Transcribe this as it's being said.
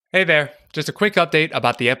Hey there, just a quick update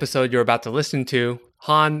about the episode you're about to listen to.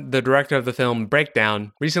 Han, the director of the film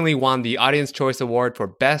Breakdown, recently won the Audience Choice Award for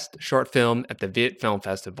Best Short Film at the Viet Film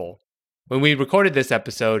Festival. When we recorded this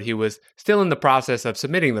episode, he was still in the process of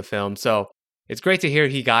submitting the film, so it's great to hear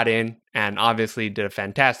he got in and obviously did a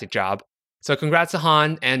fantastic job. So congrats to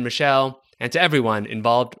Han and Michelle and to everyone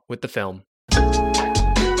involved with the film.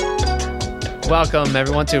 Welcome,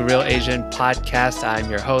 everyone, to Real Asian Podcast. I'm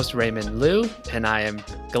your host, Raymond Liu, and I am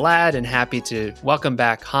glad and happy to welcome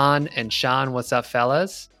back Han and Sean. What's up,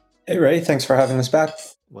 fellas? Hey, Ray. Thanks for having us back.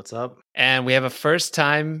 What's up? And we have a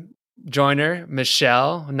first-time joiner,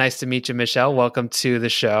 Michelle. Nice to meet you, Michelle. Welcome to the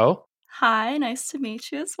show. Hi, nice to meet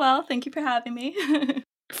you as well. Thank you for having me.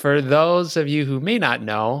 For those of you who may not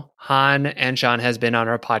know, Han and Sean has been on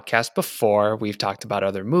our podcast before. We've talked about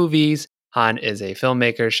other movies. Han is a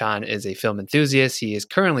filmmaker. Sean is a film enthusiast. He is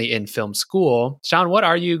currently in film school. Sean, what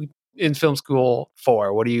are you in film school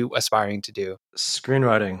for? What are you aspiring to do?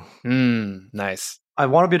 Screenwriting. Nice. I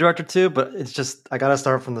want to be a director too, but it's just, I got to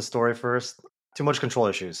start from the story first. Too much control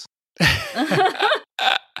issues. Han,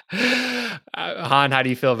 how do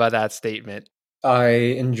you feel about that statement? I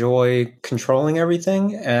enjoy controlling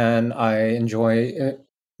everything and I enjoy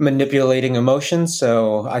manipulating emotions.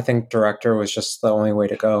 So I think director was just the only way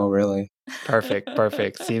to go, really.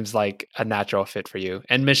 Perfect. Seems like a natural fit for you.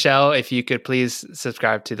 And Michelle, if you could please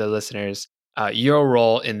subscribe to the listeners, your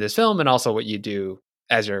role in this film and also what you do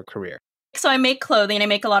as your career. So I make clothing. I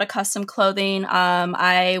make a lot of custom clothing.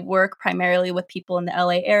 I work primarily with people in the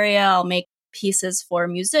LA area. I'll make pieces for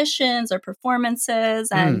musicians or performances.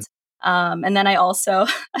 And then I'm also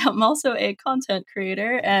a content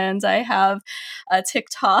creator, and I have a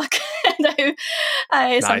TikTok, and I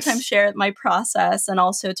Nice. Sometimes share my process and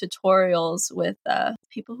also tutorials with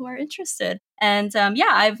people who are interested. And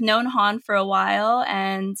I've known Han for a while,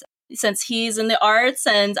 and since he's in the arts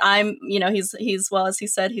and I'm, he's well, as he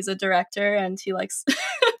said, he's a director and he likes,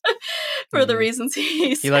 for the reasons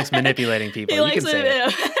he likes manipulating people. You can say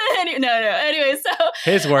it. Anyway, so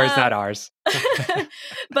his words, not ours.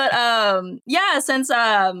 But since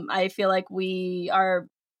I feel like we are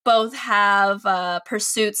both have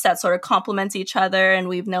pursuits that sort of complement each other, and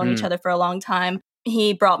we've known each other for a long time,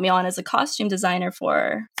 he brought me on as a costume designer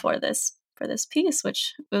for this piece,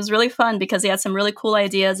 which was really fun because he had some really cool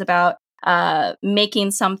ideas about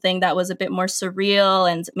making something that was a bit more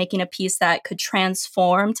surreal and making a piece that could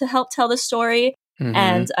transform to help tell the story.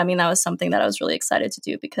 And I mean, that was something that I was really excited to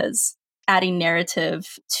do because adding narrative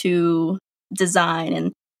to design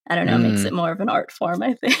and I don't know, makes it more of an art form,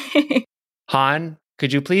 I think. Han,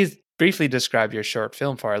 could you please briefly describe your short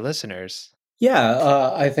film for our listeners?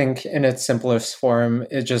 Yeah, I think in its simplest form,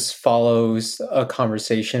 it just follows a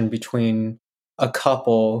conversation between a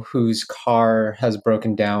couple whose car has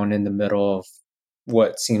broken down in the middle of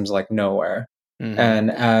what seems like nowhere.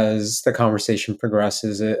 And as the conversation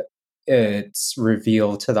progresses, it's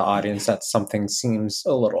revealed to the audience that something seems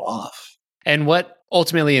a little off. And what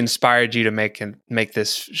ultimately inspired you to make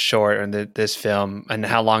this short or this film? And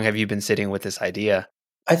how long have you been sitting with this idea?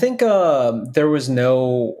 I think there was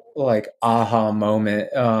no aha moment.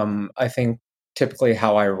 I think typically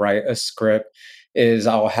how I write a script is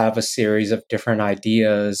I'll have a series of different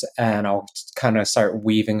ideas and I'll kind of start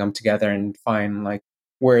weaving them together and find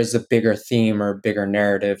where is the bigger theme or bigger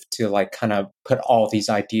narrative to kind of put all these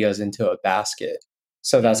ideas into a basket.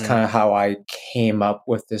 So that's kind of how I came up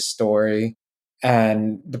with this story.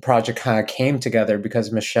 And the project kind of came together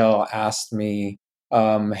because Michelle asked me,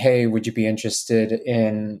 hey, would you be interested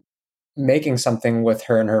in making something with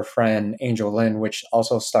her and her friend, Angel Lin, which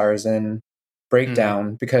also stars in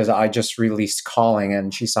Breakdown, because I just released Calling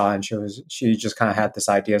and she saw it and she just kind of had this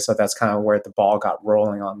idea. So that's kind of where the ball got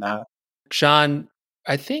rolling on that. Sean,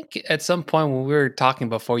 I think at some point when we were talking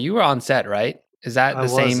before, you were on set, right? Is that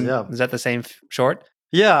same? Yeah. Is that the same short?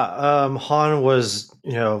 Yeah. Han was,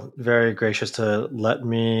 very gracious to let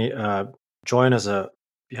me join as a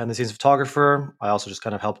behind-the-scenes photographer. I also just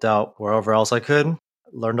kind of helped out wherever else I could.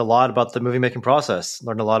 Learned a lot about the movie-making process.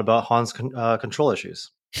 Learned a lot about Han's control issues.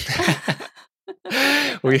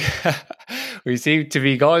 We seem to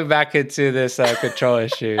be going back into this control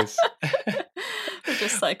issues.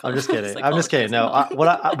 I'm just kidding. No,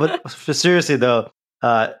 but seriously though,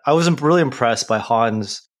 I wasn't really impressed by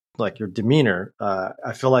Han's your demeanor.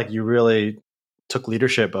 I feel like you really took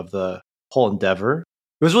leadership of the whole endeavor.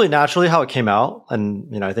 It was really naturally how it came out,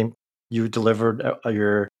 and I think you delivered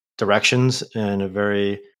your directions in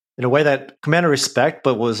a way that commanded respect,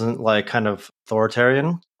 but wasn't kind of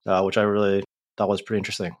authoritarian, which I really thought was pretty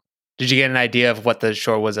interesting. Did you get an idea of what the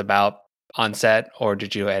short was about on set, or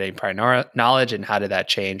did you have any prior knowledge, and how did that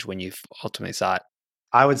change when you ultimately saw it?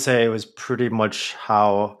 I would say it was pretty much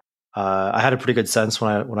how I had a pretty good sense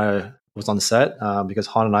when I was on the set because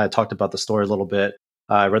Han and I had talked about the story a little bit.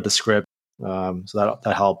 I read the script, so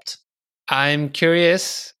that helped. I'm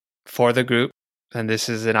curious for the group, and this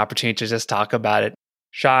is an opportunity to just talk about it.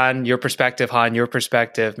 Sean, your perspective, Han, your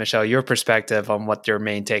perspective, Michelle, your perspective on what your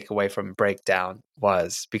main takeaway from Breakdown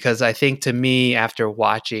was. Because I think to me, after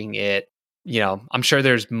watching it, I'm sure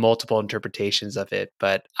there's multiple interpretations of it,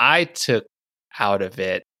 but I took out of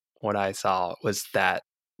it what I saw was that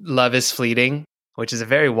love is fleeting, which is a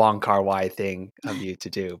very Wong Kar-wai thing of you to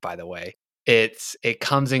do, by the way. It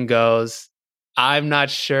comes and goes. I'm not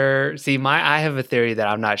sure. See, I have a theory that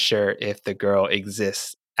I'm not sure if the girl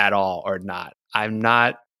exists at all or not. I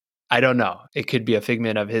don't know. It could be a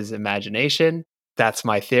figment of his imagination. That's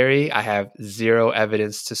my theory. I have zero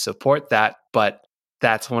evidence to support that, but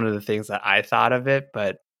that's one of the things that I thought of it.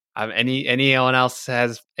 But anyone else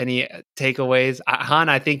has any takeaways? Han,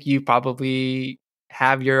 I think you probably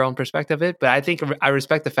have your own perspective of it, but I think I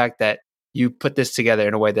respect the fact that you put this together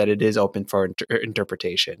in a way that it is open for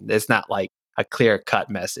interpretation. It's not like a clear-cut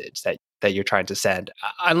message that you're trying to send,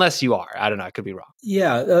 unless you are. I don't know. I could be wrong.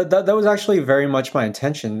 Yeah, that was actually very much my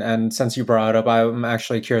intention. And since you brought it up, I'm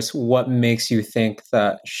actually curious, what makes you think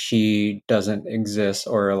that she doesn't exist,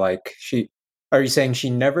 or like are you saying she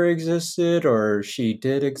never existed or she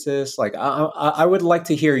did exist? Like, I would like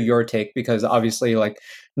to hear your take, because obviously, like,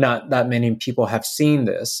 not that many people have seen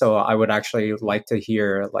this. So I would actually like to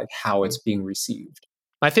hear like how it's being received.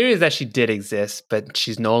 My theory is that she did exist, but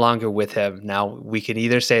she's no longer with him. Now, we can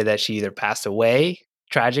either say that she either passed away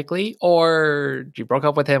tragically or she broke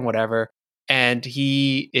up with him, whatever. And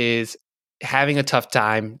he is having a tough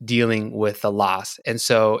time dealing with the loss. And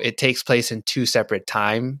so it takes place in two separate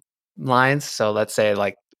timelines. So let's say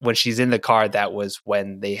like when she's in the car, that was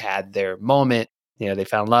when they had their moment. They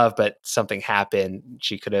found love, but something happened.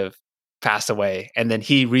 She could have passed away. And then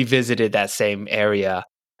he revisited that same area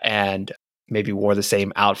and maybe wore the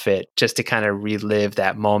same outfit just to kind of relive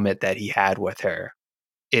that moment that he had with her.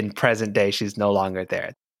 In present day, she's no longer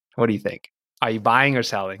there. What do you think? Are you buying or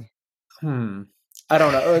selling? I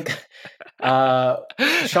don't know.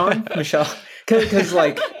 Sean, Michelle, because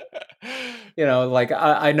like, like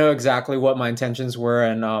I know exactly what my intentions were,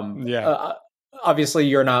 and obviously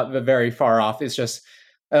you're not very far off. It's just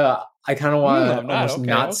I kind of want to almost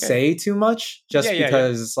not say too much, just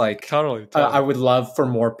because like totally. I would love for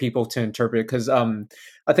more people to interpret, because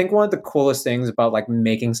I think one of the coolest things about like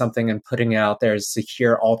making something and putting it out there is to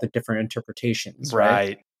hear all the different interpretations,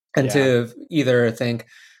 right? And to either think,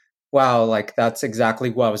 wow, like that's exactly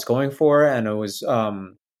what I was going for, and it was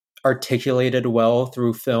articulated well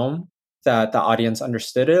through film that the audience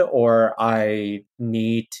understood it, or I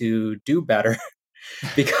need to do better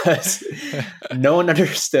because no one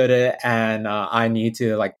understood it, and I need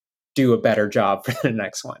to like do a better job for the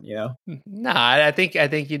next one. No, I think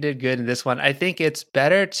you did good in this one. I think it's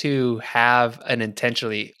better to have an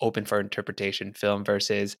intentionally open for interpretation film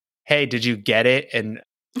versus, hey, did you get it? And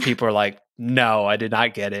people are like, no, I did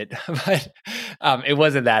not get it. But it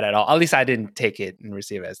wasn't that at all. At least I didn't take it and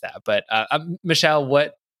receive it as that. But Michelle,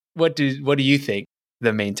 what do you think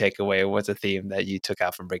the main takeaway was, a theme that you took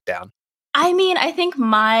out from Breakdown? I mean, I think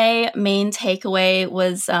my main takeaway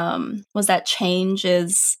was that change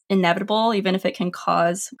is inevitable, even if it can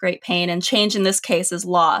cause great pain. And change in this case is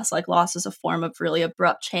loss. Like loss is a form of really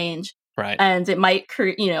abrupt change. Right. And it might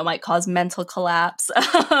might cause mental collapse.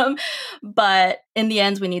 But in the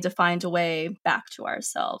end, we need to find a way back to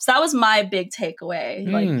ourselves. That was my big takeaway.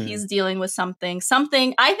 Like he's dealing with something,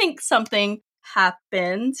 I think something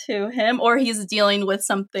happened to him, or he's dealing with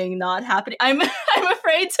something not happening. I'm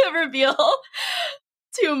afraid to reveal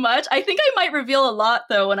too much. I think I might reveal a lot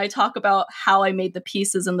though when I talk about how I made the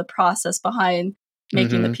pieces and the process behind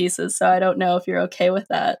making the pieces. So I don't know if you're okay with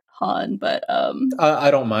that, Han, but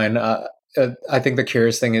I don't mind. I think the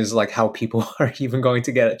curious thing is like how people are even going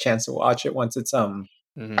to get a chance to watch it once it's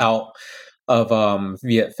out of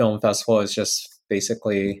Viet Film Festival. Is just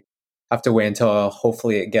basically have to wait until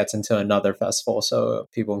hopefully it gets into another festival so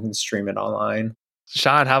people can stream it online.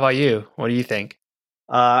 Sean, how about you? What do you think?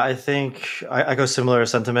 I think I go similar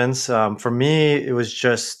sentiments. For me, it was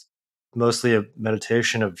just mostly a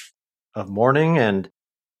meditation of mourning and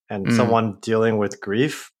someone dealing with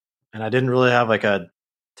grief. And I didn't really have like a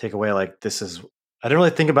takeaway like this is. I didn't really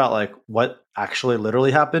think about like what actually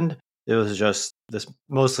literally happened. It was just this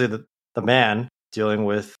mostly the man dealing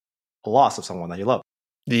with a loss of someone that he loved.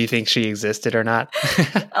 Do you think she existed or not?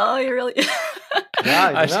 Oh, you're really...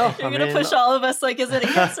 Yeah, I know. You're going to push all of us like, is it a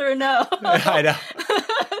yes or a no? I know.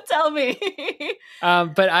 Tell me.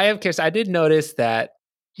 But I am curious. I did notice that,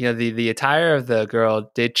 the attire of the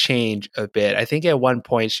girl did change a bit. I think at one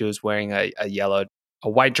point she was wearing a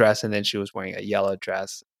white dress, and then she was wearing a yellow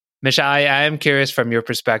dress. Michelle, I am curious from your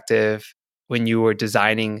perspective, when you were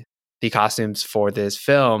designing the costumes for this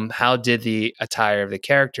film, how did the attire of the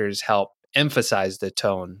characters help emphasize the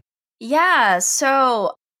tone? Yeah,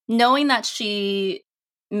 so knowing that she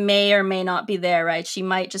may or may not be there, right? She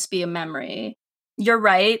might just be a memory. You're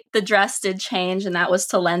right, the dress did change, and that was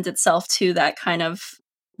to lend itself to that kind of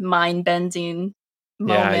mind-bending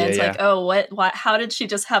moment. Like, oh, what, how did she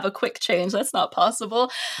just have a quick change? That's not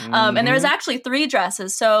possible. And there was actually 3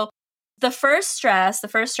 dresses. So the first dress,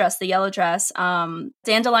 the yellow dress,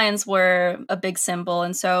 dandelions were a big symbol.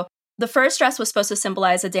 And so the first dress was supposed to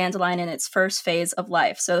symbolize a dandelion in its first phase of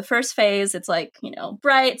life. So the first phase, it's like,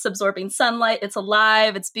 bright, it's absorbing sunlight, it's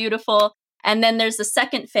alive, it's beautiful. And then there's the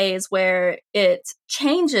second phase where it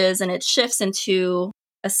changes and it shifts into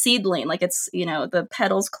a seedling. Like it's, the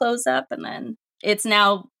petals close up and then it's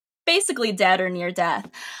now basically dead or near death.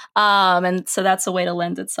 And so that's a way to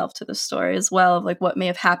lend itself to the story as well, of like what may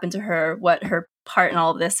have happened to her, what her part in all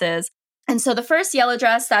of this is. And so the first yellow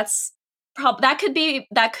dress, that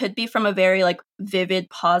could be from a very like vivid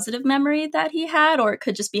positive memory that he had, or it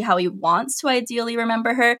could just be how he wants to ideally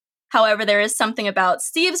remember her. However, there is something about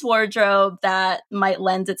Steve's wardrobe that might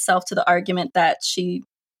lend itself to the argument that she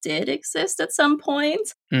did exist at some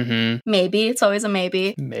point. Mm-hmm. Maybe. It's always a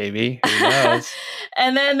maybe. Maybe. Who knows?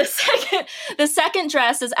 And then the second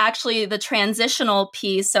dress is actually the transitional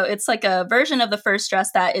piece. So it's like a version of the first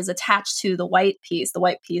dress that is attached to the white piece. The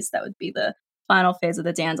white piece that would be the final phase of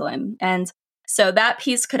the dandelion. And so that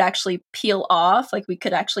piece could actually peel off. Like we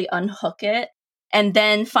could actually unhook it and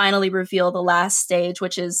then finally reveal the last stage,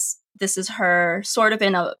 which is this is her sort of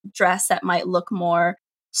in a dress that might look more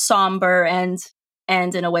somber and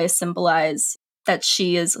in a way symbolize that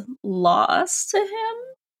she is lost to him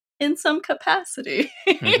in some capacity.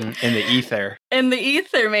 Mm-hmm. In the ether. In the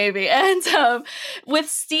ether, maybe. And with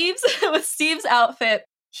Steve's outfit,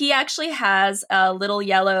 he actually has a little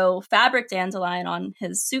yellow fabric dandelion on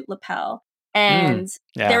his suit lapel. And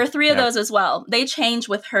there were 3 of those as well. They change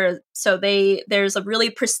with her. So there's a really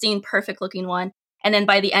pristine, perfect looking one. And then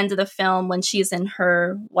by the end of the film, when she's in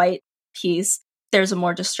her white piece, there's a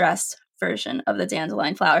more distressed version of the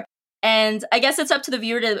dandelion flower. And I guess it's up to the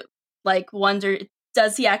viewer to like wonder,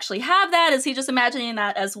 does he actually have that? Is he just imagining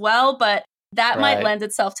that as well? But that might lend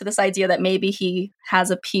itself to this idea that maybe he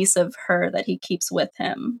has a piece of her that he keeps with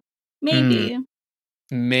him. Maybe.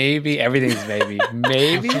 Maybe. Everything's maybe.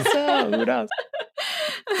 Maybe so. Who knows?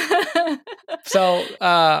 So,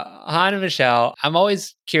 Han and Michelle, I'm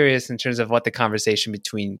always curious in terms of what the conversation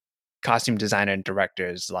between costume designer and director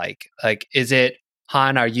is like. Like, is it,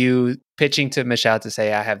 Han, are you pitching to Michelle to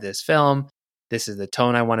say, I have this film, this is the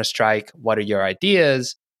tone I want to strike, what are your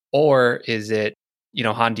ideas? Or is it,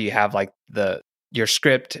 Han, do you have like your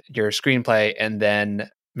script, your screenplay, and then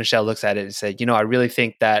Michelle looks at it and says, I really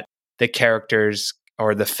think that the characters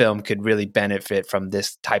or the film could really benefit from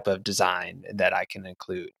this type of design that I can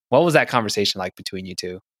include. What was that conversation like between you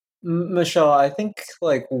two? Michelle, I think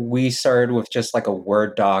like we started with just like a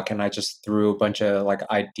Word doc and I just threw a bunch of like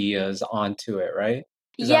ideas onto it, right?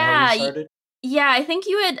 Is that how you started? Yeah, I think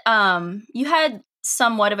you had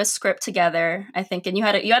somewhat of a script together, I think, and you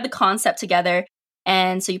had the concept together.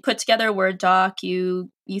 And so you put together a Word doc, you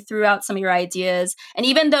threw out some of your ideas. And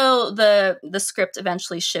even though the script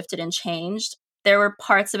eventually shifted and changed, there were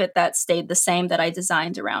parts of it that stayed the same that I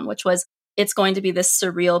designed around, which was it's going to be this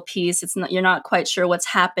surreal piece. You're not quite sure what's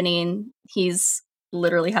happening. He's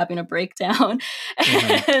literally having a breakdown.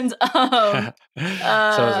 Mm-hmm. And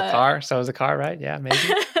so is a car, right? Yeah, maybe.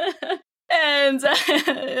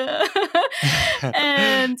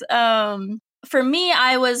 and for me,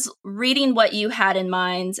 I was reading what you had in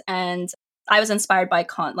mind, and I was inspired by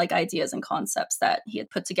ideas and concepts that he had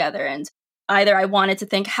put together. And either I wanted to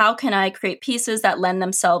think, how can I create pieces that lend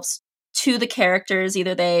themselves to the characters?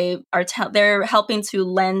 Either they're helping to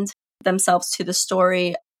lend themselves to the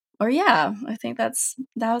story, or I think that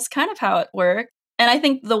was kind of how it worked. And I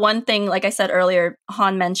think the one thing, like I said earlier,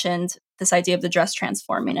 Han mentioned this idea of the dress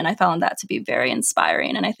transforming, and I found that to be very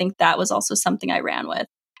inspiring. And I think that was also something I ran with.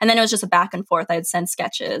 And then it was just a back and forth. I'd send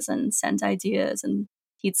sketches and send ideas, and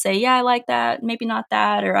he'd say, yeah, I like that, maybe not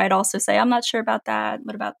that. Or I'd also say, I'm not sure about that.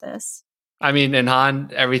 What about this? I mean, and Han,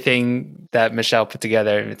 everything that Michelle put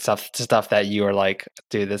together, it's stuff that you were like,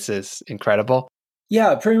 dude, this is incredible.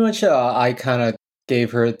 Yeah, pretty much I kind of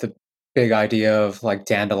gave her the big idea of like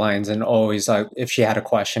dandelions, and always like if she had a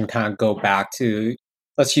question, kind of go back to,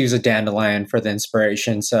 let's use a dandelion for the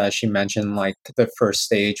inspiration. So she mentioned like the first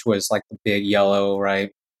stage was like the big yellow, right?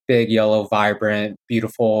 big, yellow, vibrant,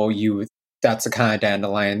 beautiful. That's the kind of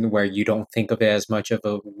dandelion where you don't think of it as much of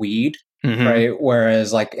a weed, right?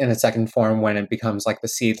 Whereas like in a second form, when it becomes like the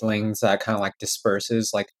seedlings that kind of like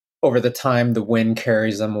disperses, like over the time, the wind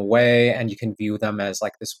carries them away, and you can view them as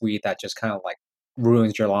like this weed that just kind of like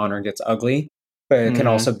ruins your lawn or gets ugly. But it can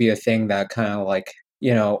also be a thing that kind of like,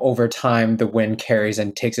 over time, the wind carries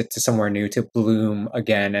and takes it to somewhere new to bloom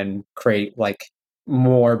again and create like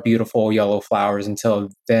more beautiful yellow flowers until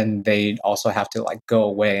then they also have to like go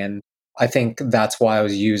away. And I think that's why I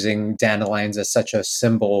was using dandelions as such a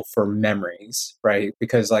symbol for memories, right?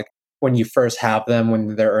 Because like when you first have them,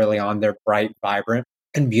 when they're early on, they're bright, vibrant,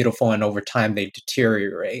 and beautiful, and over time they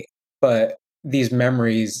deteriorate. But these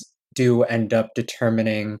memories do end up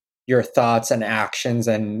determining your thoughts and actions,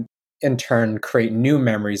 and in turn create new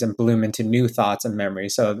memories and bloom into new thoughts and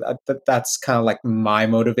memories. So that's kind of like my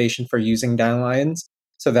motivation for using dandelions.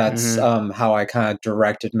 So that's how I kind of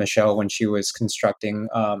directed Michelle when she was constructing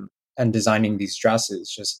and designing these dresses.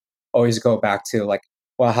 Just always go back to like,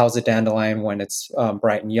 well, how's a dandelion when it's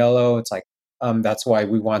bright and yellow? It's like, that's why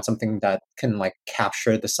we want something that can like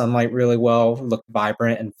capture the sunlight really well, look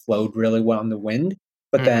vibrant, and flowed really well in the wind.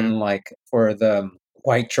 But then like for the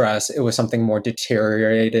white dress, it was something more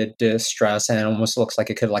deteriorated, distressed, and it almost looks like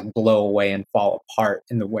it could like blow away and fall apart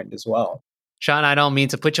in the wind as well. Sean, I don't mean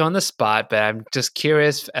to put you on the spot, but I'm just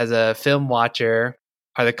curious, as a film watcher,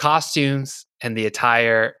 are the costumes and the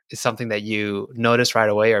attire is something that you notice right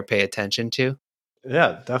away or pay attention to?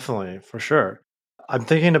 Yeah, definitely, for sure. I'm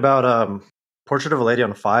thinking about Portrait of a Lady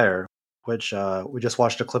on Fire, which we just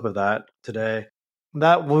watched a clip of that today.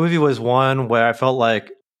 That movie was one where I felt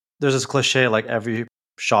like there's this cliche, like every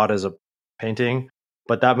shot is a painting,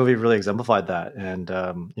 but that movie really exemplified that. And,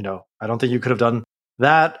 I don't think you could have done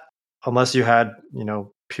that unless you had,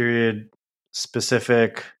 period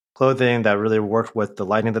specific clothing that really worked with the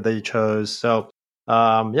lighting that they chose. So,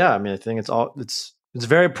 I think it's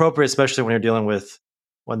very appropriate, especially when you're dealing with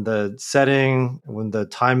when the setting, when the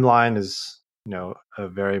timeline is, a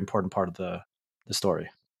very important part of the story.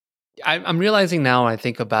 I'm realizing now when I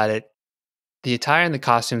think about it, the attire and the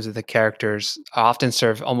costumes of the characters often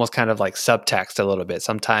serve almost kind of like subtext a little bit.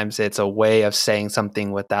 Sometimes it's a way of saying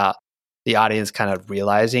something without the audience kind of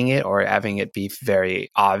realizing it or having it be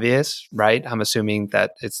very obvious, right? I'm assuming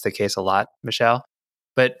that it's the case a lot, Michelle.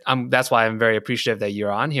 But that's why I'm very appreciative that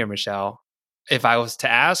you're on here, Michelle. If I was to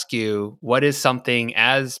ask you, what is something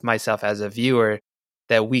as myself as a viewer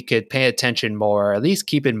that we could pay attention more, or at least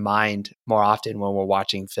keep in mind more often when we're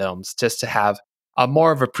watching films, just to have a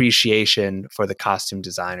more of appreciation for the costume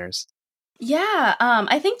designers? Yeah,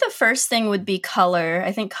 I think the first thing would be color.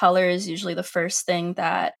 I think color is usually the first thing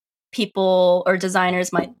that people or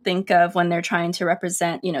designers might think of when they're trying to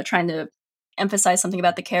represent, trying to emphasize something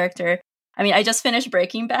about the character. I mean, I just finished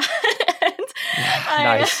Breaking Bad.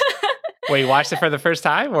 Nice. Wait, you watched it for the first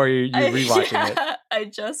time, or you rewatching it? I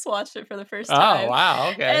just watched it for the first time. Oh,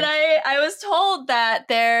 wow. Okay. And I was told that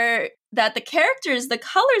the characters, the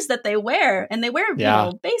colors that they wear, and they wear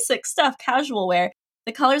basic stuff, casual wear.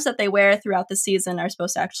 The colors that they wear throughout the season are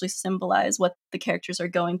supposed to actually symbolize what the characters are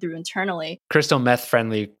going through internally. Crystal meth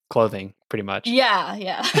friendly clothing, pretty much. Yeah.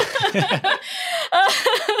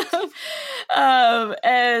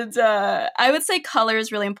 And I would say color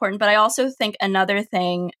is really important, but I also think another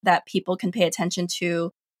thing that people can pay attention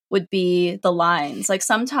to would be the lines. Like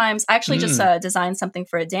sometimes I actually just designed something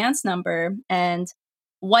for a dance number, and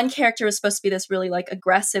one character was supposed to be this really like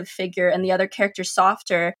aggressive figure and the other character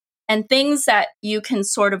softer. And things that you can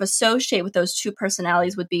sort of associate with those two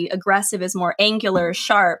personalities would be aggressive is more angular,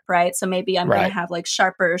 sharp, right? So maybe I'm going to have like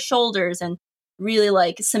sharper shoulders and really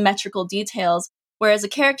like symmetrical details. Whereas a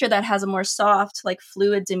character that has a more soft, like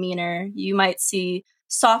fluid demeanor, you might see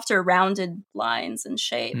softer, rounded lines and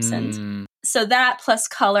shapes. And so that plus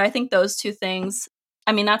color, I think those two things,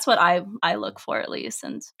 I mean, that's what I look for at least.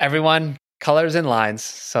 And everyone, colors and lines.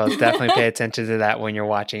 So definitely pay attention to that when you're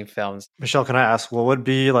watching films. Michelle, can I ask, what would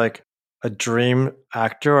be like a dream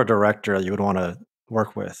actor or director you would want to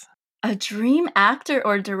work with? A dream actor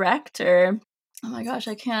or director? Oh my gosh,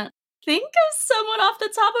 I can't think of someone off the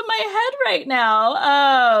top of my head right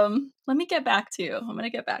now. Let me get back to you. I'm going to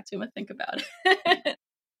get back to you and think about it.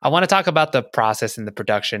 I want to talk about the process and the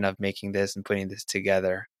production of making this and putting this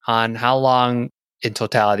together. Han, how long in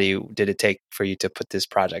totality did it take for you to put this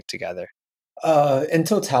project together? In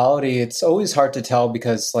totality, it's always hard to tell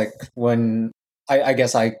because like when I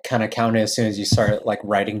guess I kind of count it as soon as you start like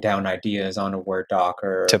writing down ideas on a Word doc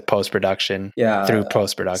or to post-production. Yeah. Through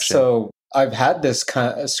post-production. So I've had this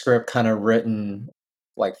kind of script kind of written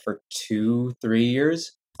like for 2-3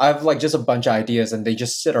 years. I have like just a bunch of ideas and they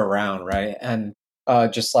just sit around, right? And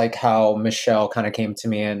Just like how Michelle kind of came to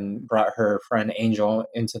me and brought her friend Angel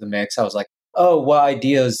into the mix. I was like, oh, what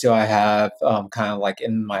ideas do I have kind of like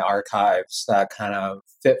in my archives that kind of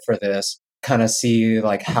fit for this? Kind of see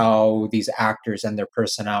like how these actors and their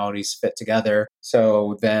personalities fit together.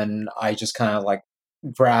 So then I just kind of like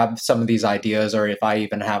grab some of these ideas, or if I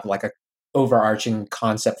even have like a overarching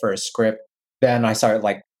concept for a script, then I start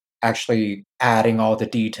like actually adding all the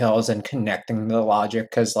details and connecting the logic,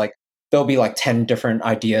 because like there'll be like 10 different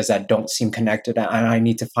ideas that don't seem connected, and I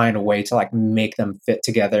need to find a way to like make them fit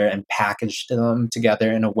together and package them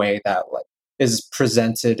together in a way that like is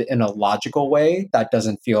presented in a logical way that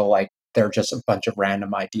doesn't feel like they're just a bunch of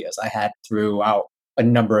random ideas I had throughout a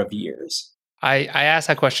number of years. I ask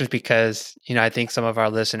that question because, I think some of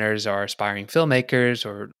our listeners are aspiring filmmakers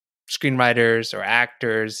or screenwriters or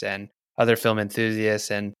actors and other film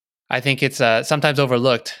enthusiasts. And I think it's sometimes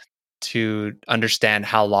overlooked to understand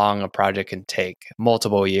how long a project can take,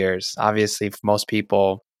 multiple years. Obviously, for most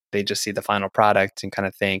people, they just see the final product and kind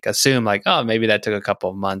of assume like, oh, maybe that took a couple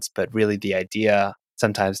of months, but really the idea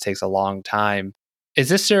sometimes takes a long time. Is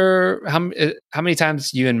this how many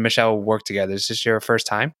times you and Michelle worked together? Is this your first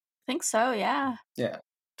time? I think so, yeah. Yeah.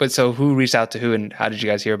 But so who reached out to who, and how did you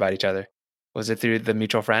guys hear about each other? Was it through the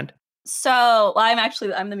mutual friend? So I'm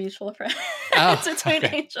the mutual friend between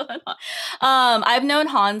Angel and Han. I've known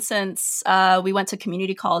Han since we went to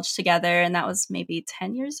community college together, and that was maybe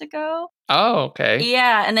 10 years ago. Oh, okay.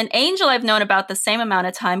 Yeah, and then Angel I've known about the same amount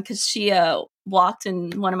of time because she walked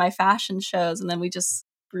in one of my fashion shows, and then we just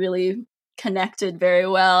really connected very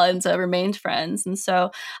well and remained friends. And so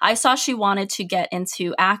I saw she wanted to get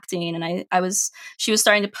into acting, and she was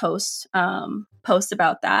starting to post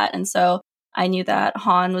about that, and so I knew that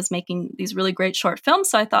Han was making these really great short films,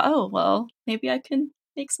 so I thought, oh, well, maybe I can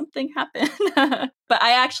make something happen. But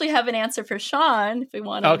I actually have an answer for Sean if we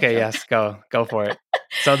want to. Okay, yes, go for it.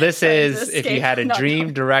 So this is if you had a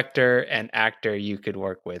dream director and actor you could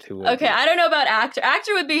work with, who would Okay, I don't know about actor.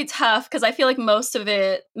 Actor would be tough because I feel like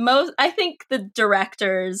I think the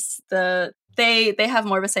directors, they have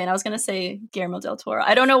more of a say, and I was going to say Guillermo del Toro.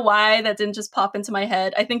 I don't know why that didn't just pop into my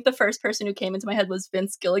head. I think the first person who came into my head was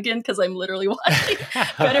Vince Gilligan because I'm literally watching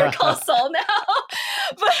Better Call Saul now.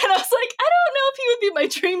 But I was like, I don't know if he would be my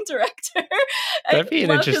dream director. That'd be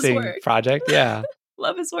an interesting project, yeah.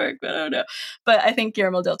 Love his work, but I don't know. But I think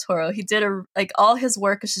Guillermo del Toro, he did all his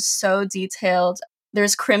work is just so detailed.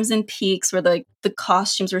 There's Crimson Peaks where the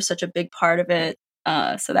costumes were such a big part of it.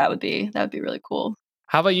 So that would be really cool.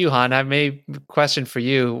 How about you, Han? I have a question for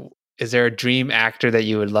you. Is there a dream actor that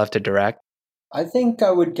you would love to direct? I think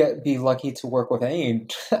I would be lucky to work with any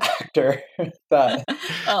actor.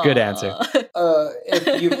 Good answer.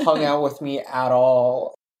 If you've hung out with me at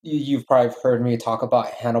all, you've probably heard me talk about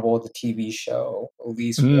Hannibal, the TV show, at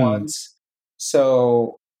least once.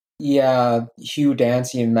 So, yeah, Hugh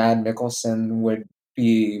Dancy and Matt Mikkelsen would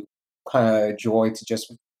be kind of a joy to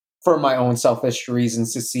just, for my own selfish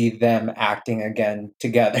reasons, to see them acting again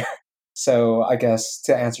together. So I guess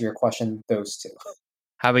to answer your question, those two.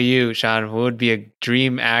 How about you, Sean? Who would be a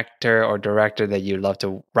dream actor or director that you'd love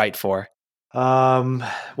to write for? Liang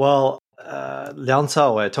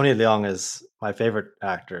Caowei, Tony Leung is my favorite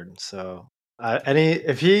actor. So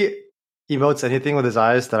if he emotes anything with his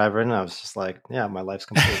eyes that I've written, I was just like, yeah, my life's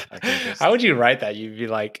complete. How would you write that? You'd be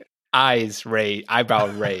like, eyes raised, eyebrow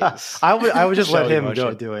raised. I would just let him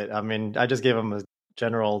do it. I mean, I just gave him a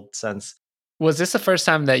general sense. Was this the first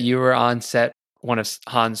time that you were on set one of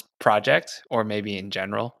Han's projects, or maybe in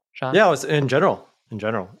general, Sean? Yeah, it was in general.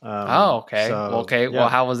 Okay. Yeah. Well,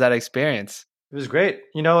 how was that experience? It was great.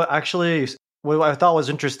 Actually, what I thought was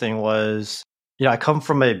interesting was, I come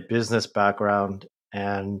from a business background,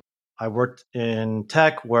 and I worked in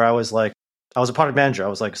tech where I was a product manager. I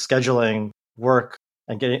was like scheduling work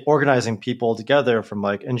and organizing people together from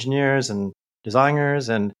like engineers and designers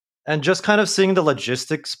and just kind of seeing the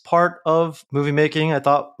logistics part of movie making. I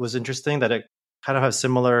thought was interesting that it kind of has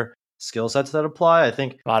similar skill sets that apply. I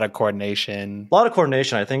think a lot of coordination.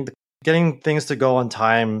 I think getting things to go on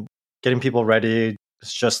time, getting people ready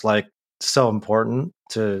is just like so important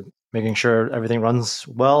to making sure everything runs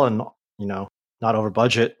well and, not over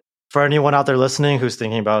budget. For anyone out there listening who's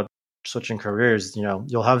thinking about switching careers,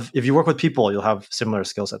 if you work with people, you'll have similar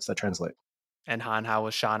skill sets that translate. And Han, how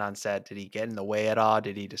was Sean on set? Did he get in the way at all?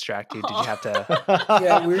 Did he distract you? Did you have to?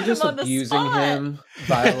 Yeah, we were just abusing him,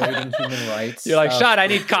 violating human rights. You're like, Sean, I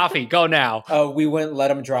need coffee. Go now. We wouldn't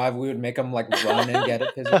let him drive. We would make him like run and get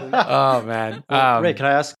it physically. Oh man. Ray, can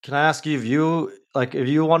I ask you if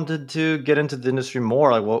you wanted to get into the industry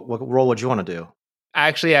more, like what role would you want to do?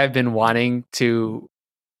 Actually, I've been wanting to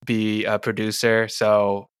be a producer.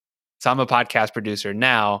 So So I'm a podcast producer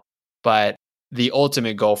now, but the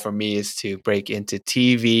ultimate goal for me is to break into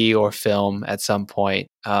TV or film at some point,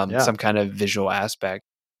 some kind of visual aspect.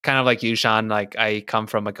 Kind of like you, Sean, like I come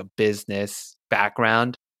from like a business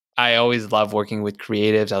background. I always love working with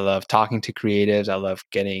creatives. I love talking to creatives. I love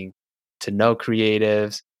getting to know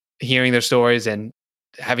creatives, hearing their stories, and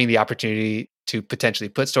having the opportunity to potentially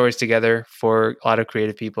put stories together for a lot of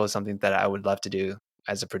creative people is something that I would love to do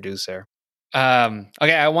as a producer.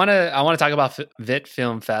 Okay, I want to talk about VIT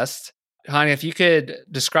Film Fest. Hoang, if you could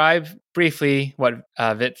describe briefly what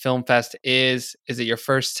VIT Film Fest is it your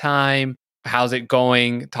first time? How's it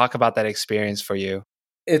going? Talk about that experience for you.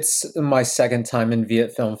 It's my second time in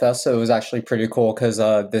Viet Film Fest, so it was actually pretty cool because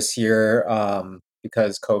this year,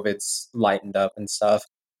 because COVID's lightened up and stuff,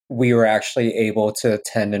 we were actually able to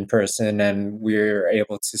attend in person, and we were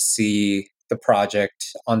able to see the project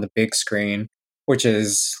on the big screen, which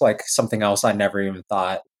is like something else I never even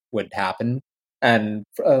thought would happen. And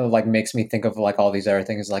like makes me think of like all these other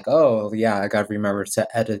things like, oh yeah, I got to remember to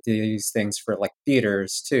edit these things for like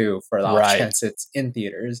theaters too, for the off chance it's in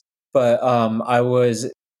theaters. But I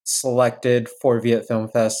was selected for Viet Film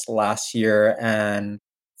Fest last year and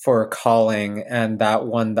for Calling, and that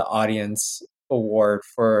won the audience award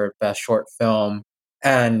for best short film.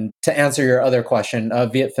 And to answer your other question,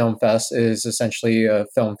 Viet Film Fest is essentially a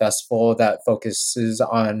film festival that focuses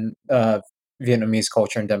on Vietnamese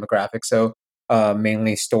culture and demographics. So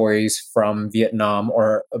mainly stories from Vietnam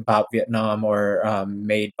or about Vietnam or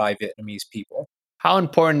made by Vietnamese people. How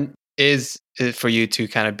important is it for you to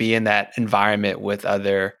kind of be in that environment with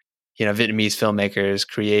other, Vietnamese filmmakers,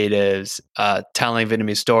 creatives, telling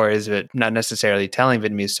Vietnamese stories, but not necessarily telling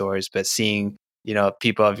Vietnamese stories, but seeing,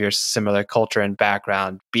 people of your similar culture and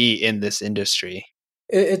background be in this industry?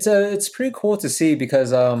 It's pretty cool to see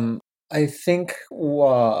because I think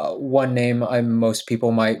one name most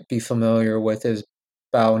people might be familiar with is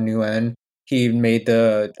Bao Nguyen. He made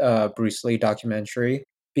the Bruce Lee documentary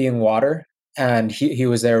Being Water, and he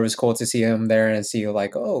was there. It was cool to see him there and see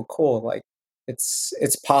like, oh, cool, like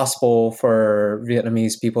it's possible for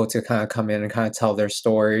Vietnamese people to kind of come in and kind of tell their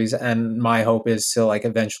stories. And my hope is to like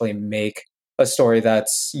eventually make a story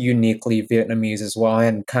that's uniquely Vietnamese as well,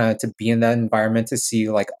 and kind of to be in that environment to see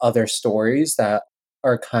like other stories that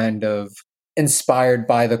are kind of inspired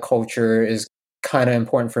by the culture is kind of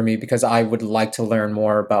important for me because I would like to learn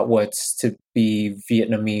more about what's to be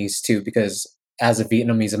Vietnamese too, because as a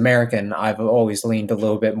Vietnamese American, I've always leaned a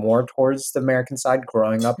little bit more towards the American side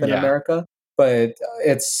growing up in America. But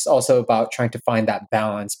it's also about trying to find that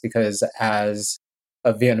balance because as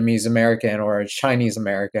a Vietnamese American or a Chinese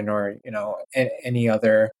American or, any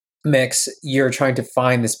other mix, you're trying to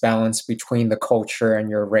find this balance between the culture and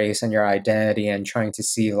your race and your identity and trying to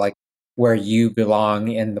see like where you belong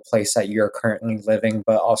in the place that you're currently living,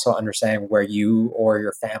 but also understanding where you or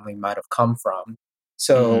your family might have come from.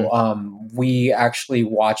 So we actually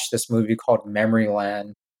watched this movie called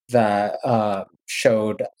Memoryland that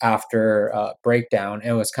showed after Breakdown. And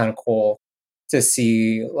it was kind of cool to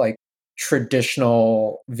see like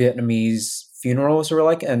traditional Vietnamese funerals were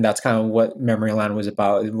like, and that's kind of what Memoryland was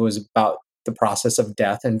about. It was about the process of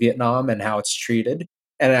death in Vietnam and how it's treated.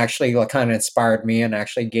 And it actually like kind of inspired me and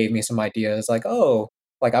actually gave me some ideas like, oh,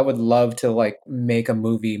 like I would love to like make a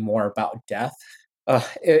movie more about death. But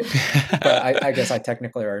I guess I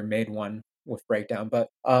technically already made one with Breakdown, but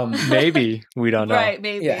maybe we don't know. Right,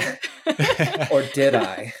 maybe. Yeah. Or did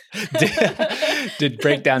I? Did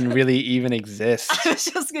Breakdown really even exist? I was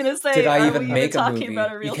just gonna say, did I even make a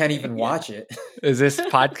movie? You can't even watch it. Is this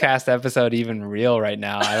podcast episode even real right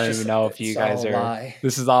now? I don't even know if you guys are. Lie.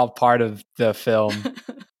 This is all part of the film.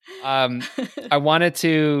 I wanted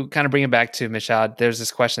to kind of bring it back to Mishad. There's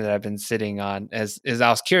this question that I've been sitting on as I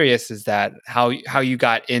was curious is that how you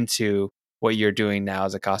got into what you're doing now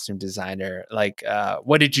as a costume designer. Like,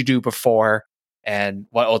 what did you do before and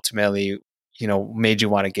what ultimately, made you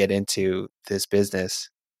want to get into this business?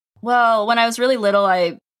 Well, when I was really little,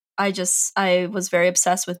 I was very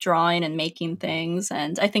obsessed with drawing and making things.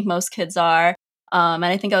 And I think most kids are. And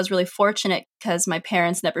I think I was really fortunate because my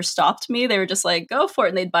parents never stopped me. They were just like, go for it.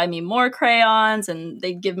 And they'd buy me more crayons and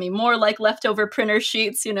they'd give me more like leftover printer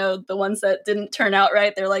sheets, the ones that didn't turn out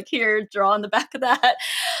right. They're like, here, draw on the back of that.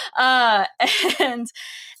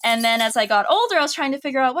 And then as I got older, I was trying to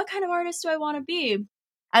figure out what kind of artist do I want to be?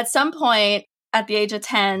 At some point at the age of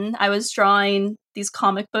 10, I was drawing these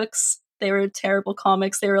comic books. They were terrible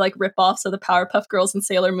comics. They were like ripoffs of the Powerpuff Girls and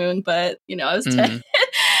Sailor Moon, but I was 10.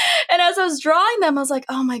 And as I was drawing them, I was like,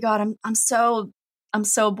 "Oh my god, I'm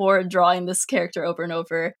so bored drawing this character over and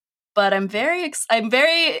over." But I'm very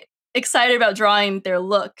excited about drawing their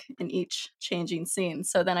look in each changing scene.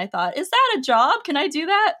 So then I thought, is that a job? Can I do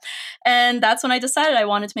that? And that's when I decided I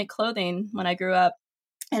wanted to make clothing when I grew up.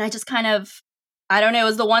 And I just kind of, I don't know, it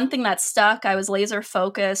was the one thing that stuck. I was laser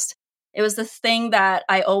focused. It was the thing that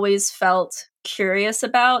I always felt curious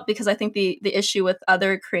about, because I think the issue with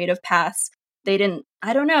other creative paths, they didn't,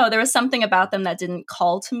 I don't know, there was something about them that didn't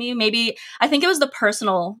call to me. Maybe, I think it was the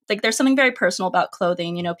personal, like there's something very personal about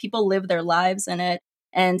clothing. You know, people live their lives in it,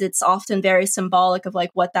 and it's often very symbolic of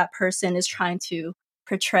like what that person is trying to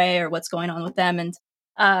portray or what's going on with them. And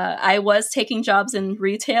I was taking jobs in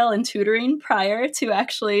retail and tutoring prior to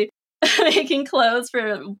actually making clothes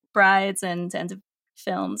for brides and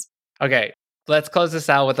films. Okay, let's close this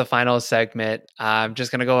out with the final segment. I'm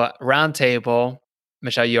just going to go round table.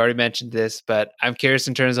 Michelle, you already mentioned this, but I'm curious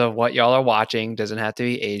in terms of what y'all are watching. Doesn't have to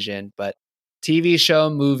be Asian, but TV show,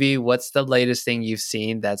 movie, what's the latest thing you've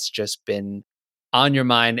seen that's just been on your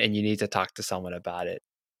mind and you need to talk to someone about it?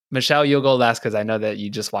 Michelle, you'll go last because I know that you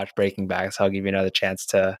just watched Breaking Bad, so I'll give you another chance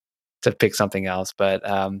to pick something else. But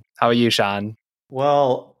how are you, Sean?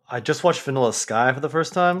 Well, I just watched Vanilla Sky for the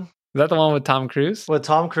first time. Is that the one with Tom Cruise? With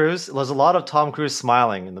Tom Cruise, there's a lot of Tom Cruise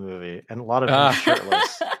smiling in the movie and a lot of him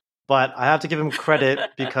shirtless. But I have to give him credit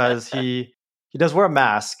because he does wear a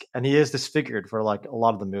mask and he is disfigured for like a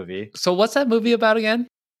lot of the movie. So what's that movie about again?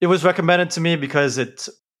 It was recommended to me because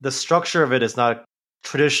the structure of it is not a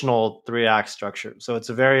traditional 3-act structure. So it's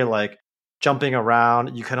a very like jumping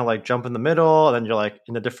around. You kind of like jump in the middle and then you're like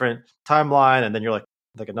in a different timeline and then you're like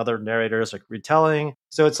another narrator is like retelling.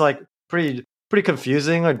 So it's like pretty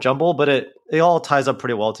confusing or jumbled, but it all ties up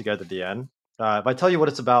pretty well together at the end. If I tell you what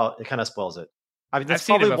it's about, it kind of spoils it. I mean, that's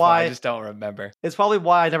probably why I just don't remember. It's probably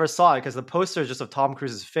why I never saw it, because the poster is just of Tom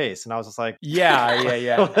Cruise's face, and I was just like,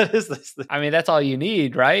 yeah. What is this thing? I mean, that's all you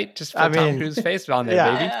need, right? Just put Tom Cruise's face on there,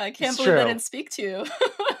 baby. Yeah, I can't believe I didn't speak to you.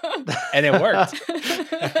 And it worked.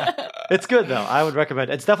 It's good though. I would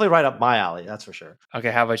recommend it. It's definitely right up my alley. That's for sure.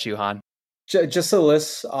 Okay, how about you, Han? Just to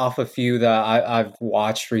list off a few that I've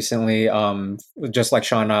watched recently. Just like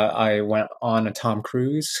Sean, I went on a Tom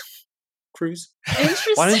Cruise.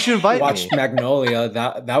 Interesting. Why didn't you invite me? Watched Magnolia.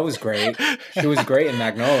 That was great. She was great in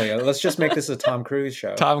Magnolia. Let's just make this a Tom Cruise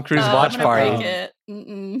show. Tom Cruise watch party.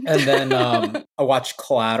 And then I watched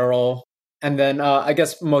Collateral. And then I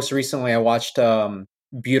guess most recently I watched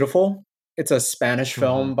Beautiful. It's a Spanish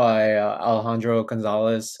film by Alejandro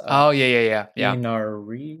Gonzalez. Yeah.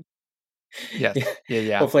 Inarri. Yes.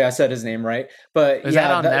 Yeah. Hopefully I said his name right. But is that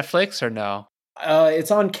on Netflix or no? It's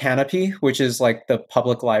on Canopy, which is like the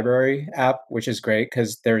public library app, which is great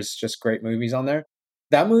because there's just great movies on there.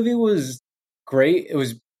 That movie was great. It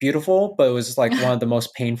was beautiful, but it was like one of the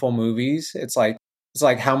most painful movies. It's like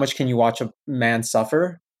how much can you watch a man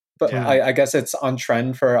suffer? But I guess it's on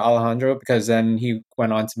trend for Alejandro because then he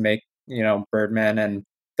went on to make, Birdman and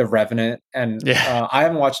The Revenant. And I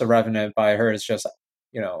haven't watched The Revenant, but I heard it's just,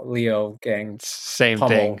 Leo getting same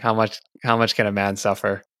pummeled. thing. How much can a man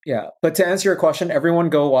suffer? Yeah, but to answer your question, everyone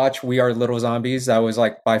go watch We Are Little Zombies. That was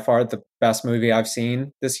like by far the best movie I've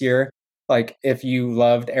seen this year. Like if you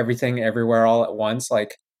loved Everything Everywhere All at Once,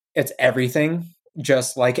 like it's everything,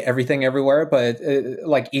 just like Everything Everywhere, but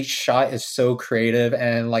like each shot is so creative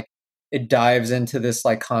and like it dives into this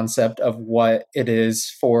like concept of what it is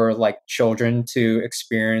for like children to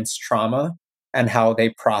experience trauma and how they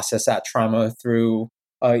process that trauma through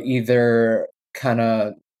either kind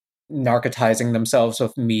of narcotizing themselves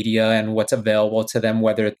with media and what's available to them,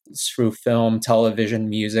 whether it's through film, television,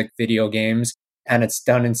 music, video games. And it's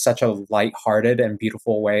done in such a lighthearted and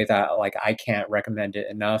beautiful way that like I can't recommend it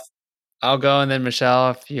enough. I'll go, and then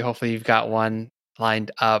Michelle, hopefully you've got one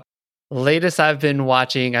lined up. Latest I've been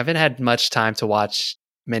watching, I haven't had much time to watch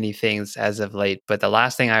many things as of late, but the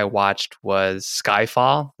last thing I watched was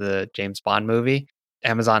Skyfall, the James Bond movie.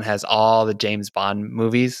 Amazon has all the James Bond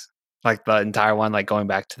movies, like the entire one, like going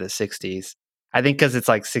back to the 60s. I think because it's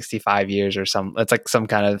like 65 years or it's like some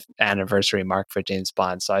kind of anniversary mark for James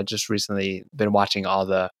Bond. So I just recently been watching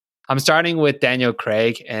I'm starting with Daniel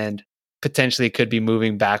Craig and potentially could be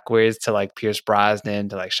moving backwards to like Pierce Brosnan,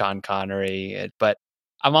 to like Sean Connery. But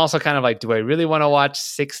I'm also kind of like, do I really want to watch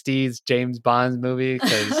 60s James Bond movie?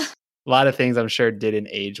 Because a lot of things I'm sure didn't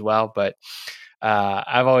age well, but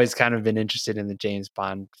I've always kind of been interested in the James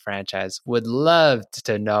Bond franchise. Would love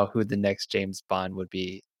to know who the next James Bond would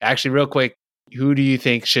be. Actually, real quick, who do you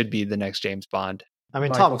think should be the next James Bond? I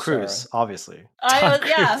mean, Tom Cruise, obviously.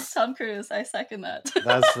 Tom Cruise. I second that.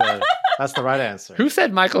 That's the right answer. Who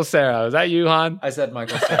said Michael Cera? Is that you, Han? I said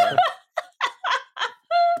Michael Cera.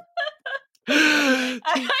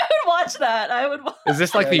 I would watch that. I would watch. Is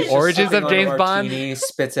this like the origins of James Bond? He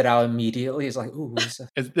spits it out immediately. He's like, ooh.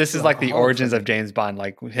 This is like the origins of James Bond,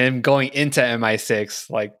 like him going into MI6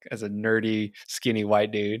 like as a nerdy, skinny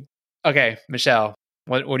white dude. Okay, Michelle,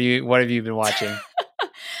 what have you been watching?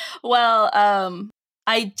 Well,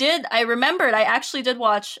 I remembered I actually did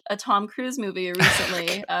watch a Tom Cruise movie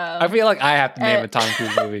recently. I feel like I have to name a Tom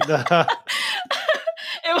Cruise movie.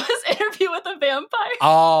 It was Interview with a Vampire.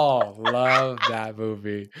 Oh, love that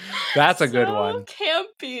movie. That's a good one.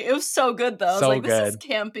 Campy. It was so good though. I was like, this is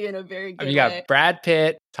campy in a very good way. You got Brad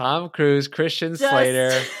Pitt, Tom Cruise, Christian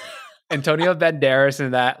Slater, Antonio Banderas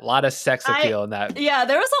in that. A lot of sex appeal in that. Yeah,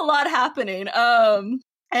 there was a lot happening.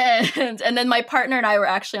 And then my partner and I were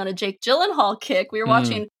actually on a Jake Gyllenhaal kick. We were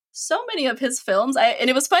watching so many of his films. And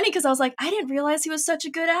it was funny because I was like, I didn't realize he was such a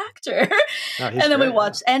good actor. And then we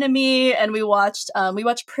watched Enemy, and we watched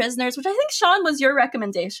Prisoners, which I think, Sean, was your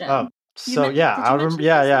recommendation. Oh, so I remember.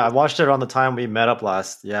 Yeah. I watched it around the time we met up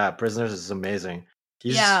last. Yeah, Prisoners is amazing.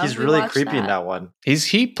 He's really creepy in that one.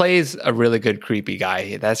 He plays a really good creepy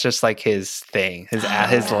guy. That's just like his thing, his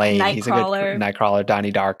lane. He's a good Nightcrawler,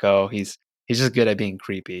 Donnie Darko. He's just good at being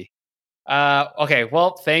creepy. Okay,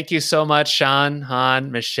 well, thank you so much, Sean,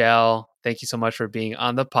 Han, Michelle. Thank you so much for being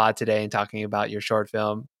on the pod today and talking about your short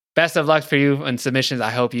film. Best of luck for you in submissions.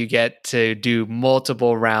 I hope you get to do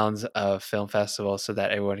multiple rounds of film festivals so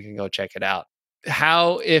that everyone can go check it out.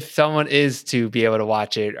 How, if someone is to be able to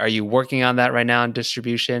watch it, are you working on that right now in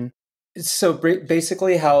distribution? So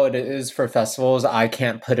basically how it is for festivals, I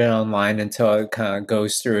can't put it online until it kind of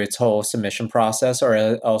goes through its whole submission process, or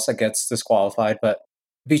else it gets disqualified. But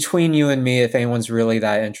between you and me, if anyone's really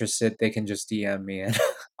that interested, they can just DM me and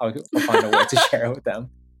I'll find a way to share it with them.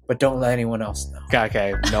 But don't let anyone else know.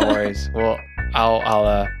 Okay, no worries. Well,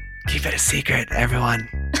 I'll keep it a secret, everyone.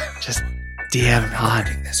 Just DM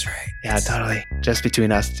Han. This right. Yeah, totally. Just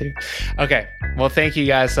between us two. Okay. Well, thank you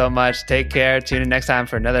guys so much. Take care. Tune in next time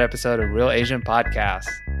for another episode of Real Asian Podcast.